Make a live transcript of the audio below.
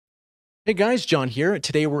Hey guys, John here.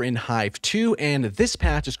 Today we're in Hive 2, and this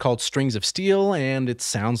patch is called Strings of Steel, and it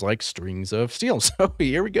sounds like strings of steel. So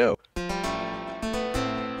here we go.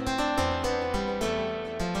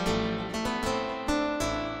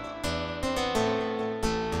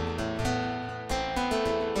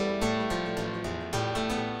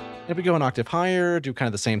 If we go an octave higher, do kind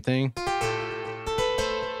of the same thing.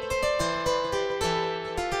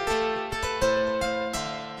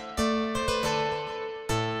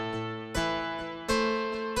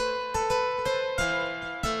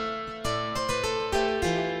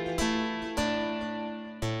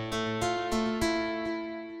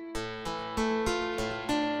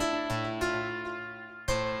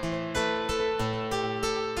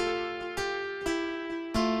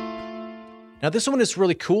 Now this one is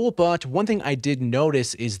really cool, but one thing I did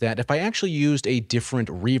notice is that if I actually used a different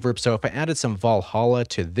reverb, so if I added some Valhalla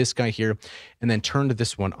to this guy here, and then turned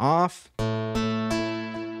this one off, kind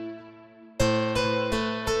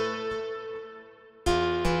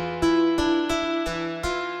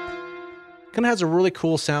of has a really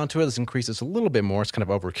cool sound to it. Let's increase this a little bit more. It's kind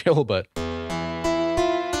of overkill, but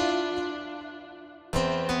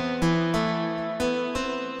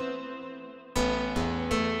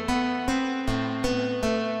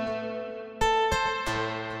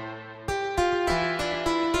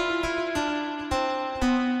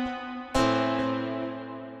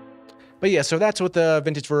yeah, so that's with the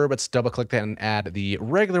vintage verb. Let's double click that and add the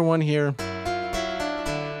regular one here.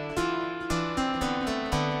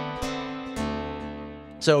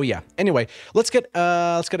 So yeah, anyway, let's get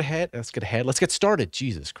started.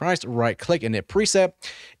 Jesus Christ. Right click and hit preset,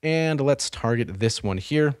 and let's target this one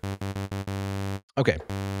here. Okay.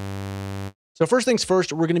 So first things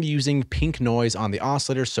first, we're going to be using pink noise on the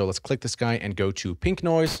oscillator. So let's click this guy and go to pink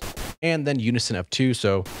noise, and then unison of 2.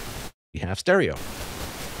 So we have stereo.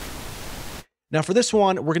 Now for this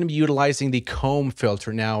one, we're going to be utilizing the comb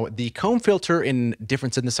filter. Now the comb filter in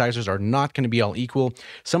different synthesizers are not going to be all equal.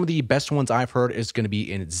 Some of the best ones I've heard is going to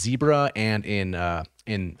be in Zebra and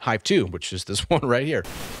in Hive 2, which is this one right here.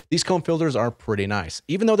 These comb filters are pretty nice.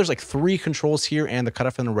 Even though there's like 3 controls here and the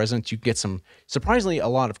cutoff and the resonance, you get some surprisingly a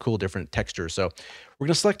lot of cool different textures. So we're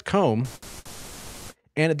going to select comb.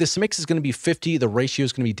 And this mix is going to be 50. The ratio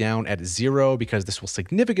is going to be down at 0 because this will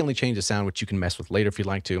significantly change the sound, which you can mess with later if you'd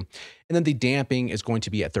like to. And then the damping is going to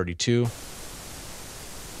be at 32.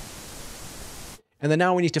 And then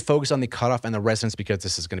now we need to focus on the cutoff and the resonance because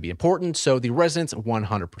this is going to be important. So the resonance,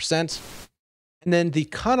 100%. And then the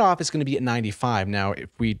cutoff is going to be at 95. Now, if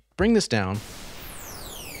we bring this down.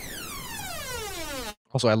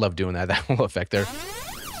 Also, I love doing that little effect there.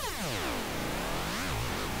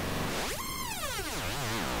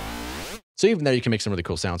 So even there, you can make some really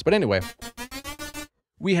cool sounds. But anyway,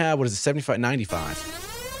 we have, what is it, 75, 95.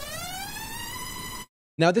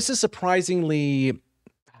 Now, this is surprisingly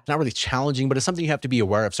not really challenging, but it's something you have to be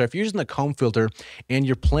aware of. So if you're using the comb filter and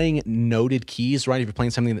you're playing noted keys, right? If you're playing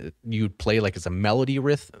something that you'd play like as a melody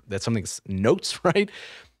riff, that's something's notes, right?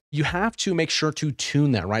 You have to make sure to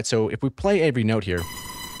tune that, right? So if we play every note here,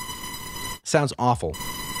 sounds awful,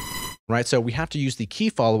 right? So we have to use the key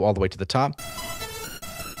follow all the way to the top.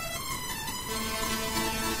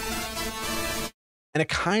 And it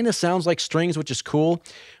kind of sounds like strings, which is cool.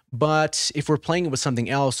 But if we're playing it with something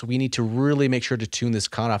else, we need to really make sure to tune this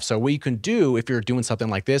cutoff. So what you can do if you're doing something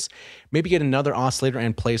like this, maybe get another oscillator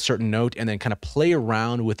and play a certain note and then kind of play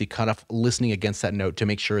around with the cutoff, listening against that note to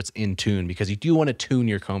make sure it's in tune, because you do want to tune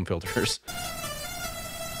your comb filters.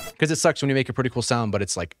 Because it sucks when you make a pretty cool sound, but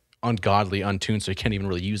it's like ungodly untuned, so you can't even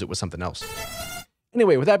really use it with something else.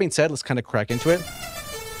 Anyway, with that being said, let's kind of crack into it.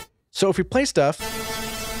 So if we play stuff,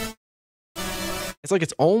 it's like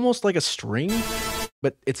it's almost like a string,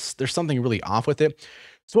 but there's something really off with it.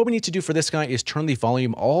 So what we need to do for this guy is turn the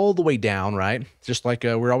volume all the way down, right? Just like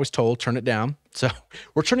we're always told, turn it down. So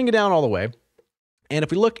we're turning it down all the way. And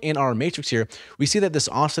if we look in our matrix here, we see that this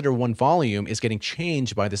oscillator 1 volume is getting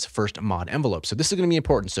changed by this first mod envelope. So this is going to be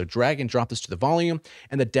important. So drag and drop this to the volume,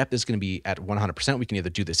 and the depth is going to be at 100%. We can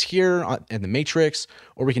either do this here in the matrix,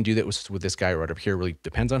 or we can do that with this guy right up here. It really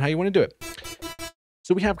depends on how you want to do it.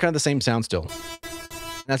 So we have kind of the same sound still.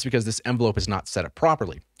 That's because this envelope is not set up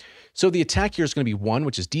properly. So the attack here is going to be 1,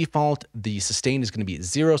 which is default. The sustain is going to be at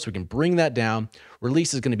 0, so we can bring that down.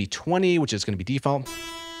 Release is going to be 20, which is going to be default.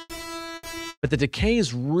 But the decay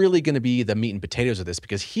is really going to be the meat and potatoes of this,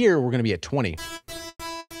 because here we're going to be at 20.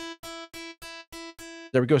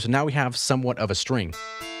 There we go. So now we have somewhat of a string.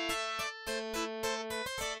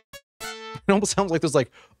 It almost sounds like those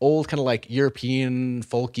like old kind of like European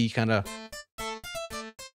folky kind of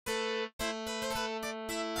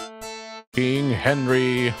King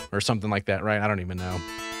Henry or something like that, right? I don't even know.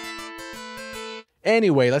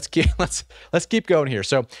 Anyway, let's keep going here.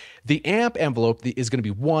 So the amp envelope is going to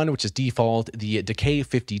be 1, which is default. The decay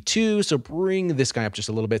 52, so bring this guy up just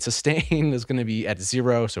a little bit. Sustain is going to be at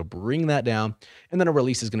 0, so bring that down. And then a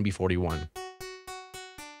release is going to be 41.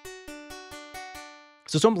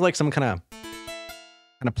 So it's almost like some kind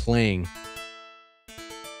of playing.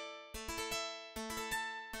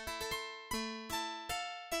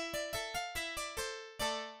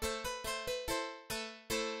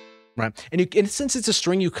 Right. And since it's a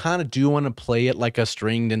string, you kind of do want to play it like a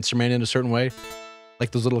stringed instrument in a certain way. Like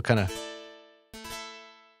those little kind of,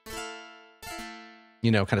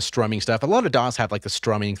 strumming stuff. A lot of DAWs have like the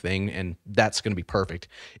strumming thing, and that's going to be perfect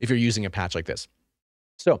if you're using a patch like this.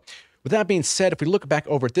 So with that being said, if we look back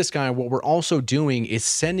over at this guy, what we're also doing is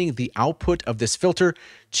sending the output of this filter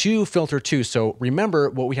to filter 2. So remember,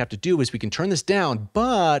 what we have to do is we can turn this down,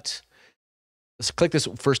 but let's click this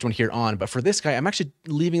first one here on. But for this guy, I'm actually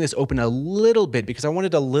leaving this open a little bit because I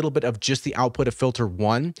wanted a little bit of just the output of filter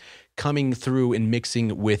 1 coming through and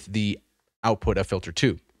mixing with the output of filter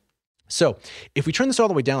 2. So if we turn this all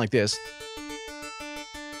the way down like this,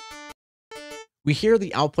 we hear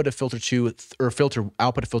the output of filter 2 or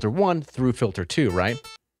output of filter 1 through filter 2, right?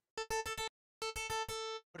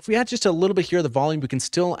 But if we add just a little bit here of the volume, we can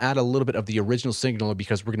still add a little bit of the original signal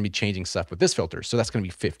because we're going to be changing stuff with this filter. So that's going to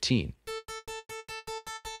be 15.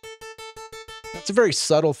 It's a very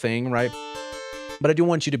subtle thing, right? But I do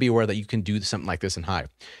want you to be aware that you can do something like this in Hive.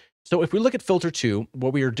 So if we look at filter 2,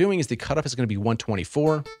 what we are doing is the cutoff is going to be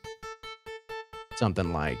 124.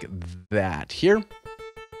 Something like that here.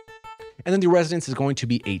 And then the resonance is going to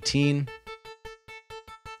be 18. And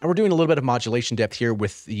we're doing a little bit of modulation depth here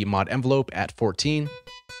with the mod envelope at 14.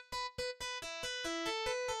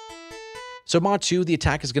 So mod 2, the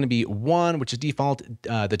attack is going to be 1, which is default.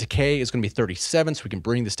 The decay is going to be 37, so we can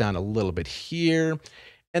bring this down a little bit here.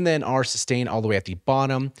 And then our sustain all the way at the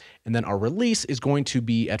bottom. And then our release is going to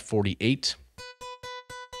be at 48.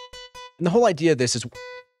 And the whole idea of this is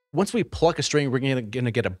once we pluck a string, we're going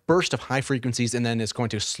to get a burst of high frequencies, and then it's going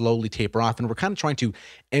to slowly taper off. And we're kind of trying to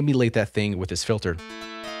emulate that thing with this filter.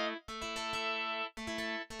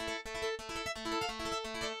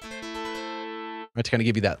 Right, to kind of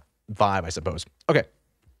give you that vibe, I suppose. Okay.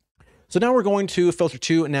 So now we're going to filter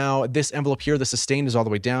 2. Now this envelope here, the sustain is all the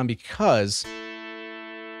way down because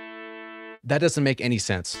that doesn't make any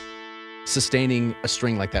sense. Sustaining a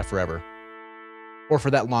string like that forever or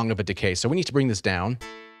for that long of a decay. So we need to bring this down.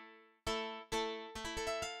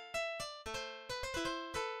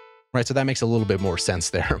 Right, so that makes a little bit more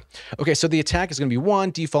sense there. Okay, so the attack is going to be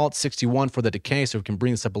 1, default 61 for the decay, so we can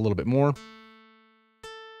bring this up a little bit more.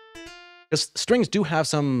 Because strings do have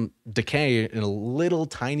some decay and a little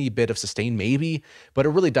tiny bit of sustain maybe, but it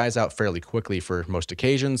really dies out fairly quickly for most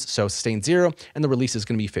occasions. So sustain 0, and the release is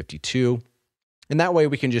going to be 52. And that way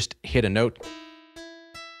we can just hit a note.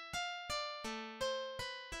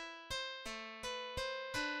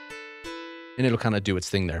 And it'll kind of do its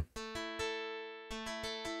thing there.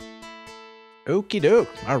 Okie doke.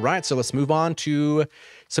 All right, so let's move on to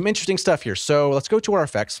some interesting stuff here. So let's go to our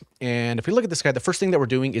effects. And if we look at this guy, the first thing that we're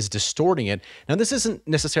doing is distorting it. Now, this isn't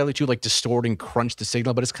necessarily to like distort and crunch the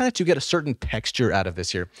signal, but it's kind of to get a certain texture out of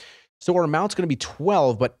this here. So our amount's going to be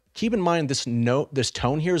 12, but keep in mind this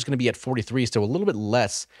tone here is going to be at 43, so a little bit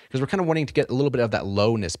less because we're kind of wanting to get a little bit of that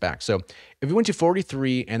lowness back. So if we went to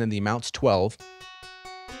 43 and then the amount's 12,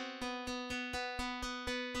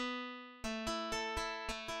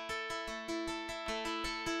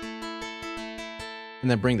 and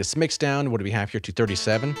then bring this mix down. What do we have here? To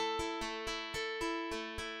 37.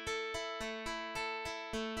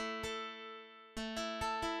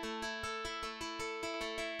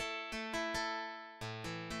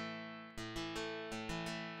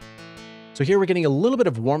 So here we're getting a little bit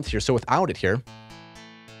of warmth here. So without it here,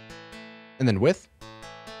 and then with.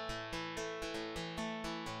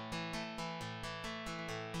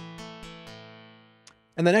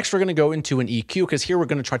 And then next we're going to go into an EQ because here we're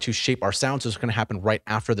going to try to shape our sound. So it's going to happen right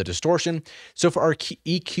after the distortion. So for our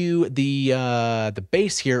EQ, the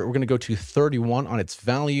bass here, we're going to go to 31 on its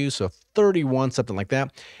value. So 31, something like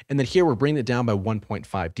that. And then here we're bringing it down by 1.5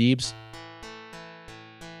 dBs.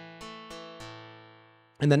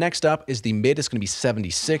 And the next up is the mid. It's going to be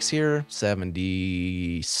 76 here,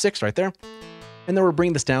 76 right there. And then we're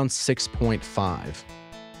bringing this down 6.5.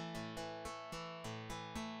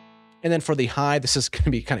 And then for the high, this is going to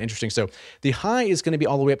be kind of interesting. So the high is going to be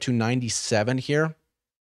all the way up to 97 here,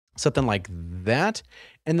 something like that.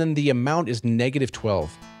 And then the amount is negative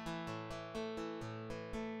 12.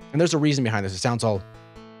 And there's a reason behind this. It sounds all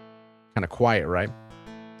kind of quiet, right?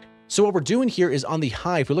 So what we're doing here is on the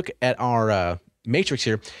high, if we look at our matrix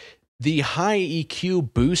here, The high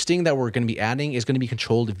EQ boosting that we're going to be adding is going to be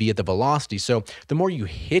controlled via the velocity. So the more you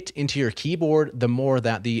hit into your keyboard, the more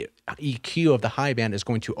that the EQ of the high band is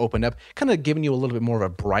going to open up, kind of giving you a little bit more of a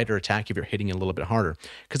brighter attack if you're hitting it a little bit harder.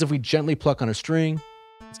 Because if we gently pluck on a string,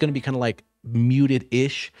 it's going to be kind of like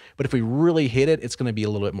muted-ish. But if we really hit it, it's going to be a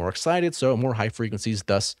little bit more excited. So more high frequencies,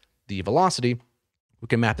 thus the velocity. We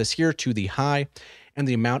can map this here to the high, and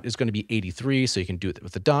the amount is going to be 83. So you can do it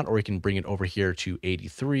with a dot, or you can bring it over here to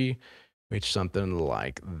 83, which something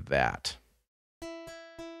like that.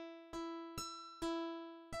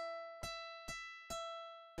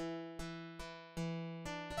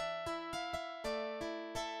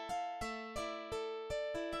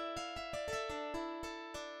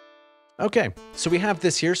 Okay, so we have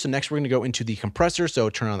this here. So next we're going to go into the compressor. So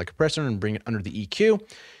turn on the compressor and bring it under the EQ.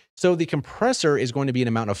 So the compressor is going to be an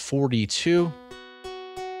amount of 42.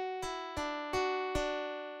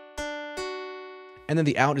 And then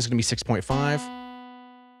the out is going to be 6.5.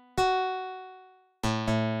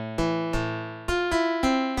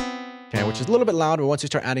 Okay, which is a little bit loud, but once you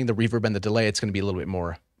start adding the reverb and the delay, it's going to be a little bit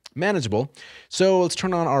more manageable. So let's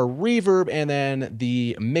turn on our reverb, and then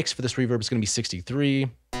the mix for this reverb is going to be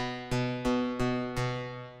 63.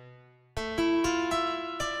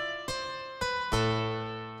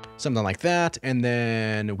 Something like that. And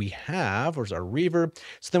then we have, where's our reverb?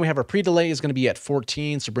 So then we have our pre-delay is going to be at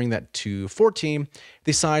 14. So bring that to 14.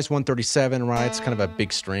 The size 137, right? It's kind of a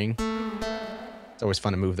big string. It's always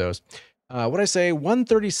fun to move those. What did I say?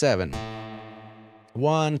 137.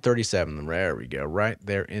 137. There we go. Right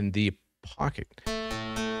there in the pocket.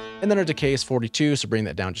 And then our decay is 42. So bring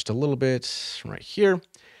that down just a little bit right here.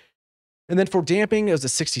 And then for damping, it was a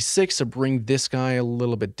 66, so bring this guy a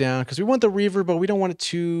little bit down because we want the reverb, but we don't want it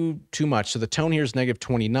too much. So the tone here is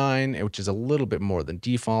 -29, which is a little bit more than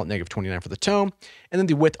default, -29 for the tone. And then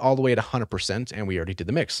the width all the way at 100%, and we already did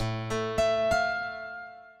the mix.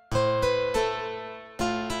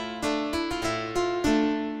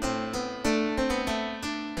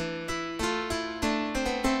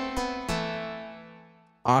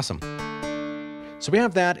 Awesome. So we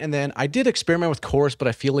have that, and then I did experiment with chorus, but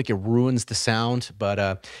I feel like it ruins the sound, but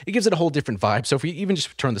it gives it a whole different vibe. So if we even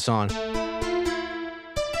just turn this on.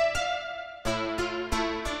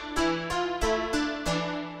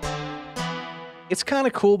 It's kind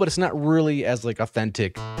of cool, but it's not really as like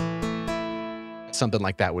authentic something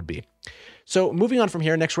like that would be. So moving on from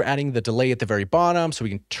here, next we're adding the delay at the very bottom, so we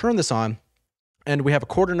can turn this on. And we have a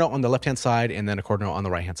quarter note on the left-hand side and then a quarter note on the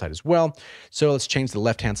right-hand side as well. So let's change the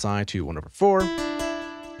left-hand side to 1/4.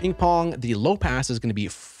 Ping pong, the low pass is going to be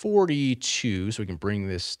 42. So we can bring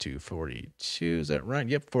this to 42. Is that right?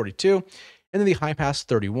 Yep, 42. And then the high pass,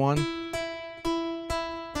 31.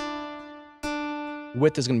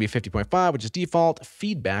 Width is going to be 50.5, which is default.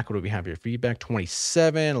 Feedback, what do we have here? Feedback,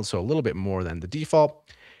 27. So a little bit more than the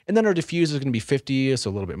default. And then our diffuse is going to be 50. So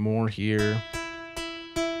a little bit more here.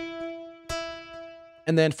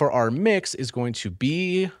 And then for our mix is going to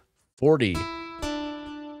be 40.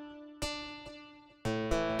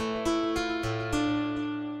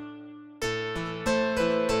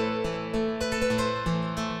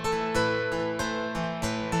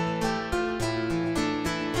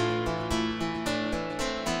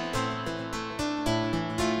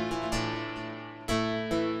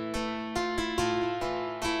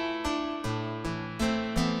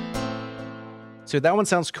 So that one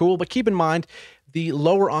sounds cool, but keep in mind the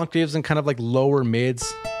lower octaves and kind of like lower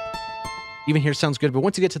mids, even here sounds good, but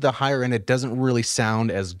once you get to the higher end, it doesn't really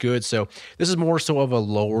sound as good. So this is more so of a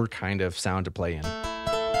lower kind of sound to play in.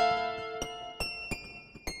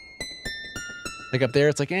 Like up there,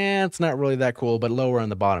 it's like, it's not really that cool, but lower on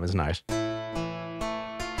the bottom is nice.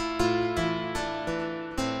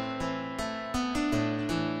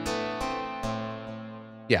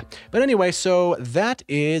 Yeah, but anyway, so that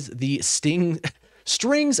is the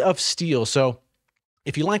Strings of Steel. So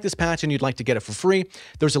if you like this patch and you'd like to get it for free,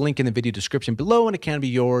 there's a link in the video description below and it can be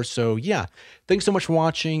yours. So yeah, thanks so much for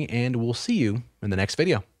watching and we'll see you in the next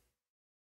video.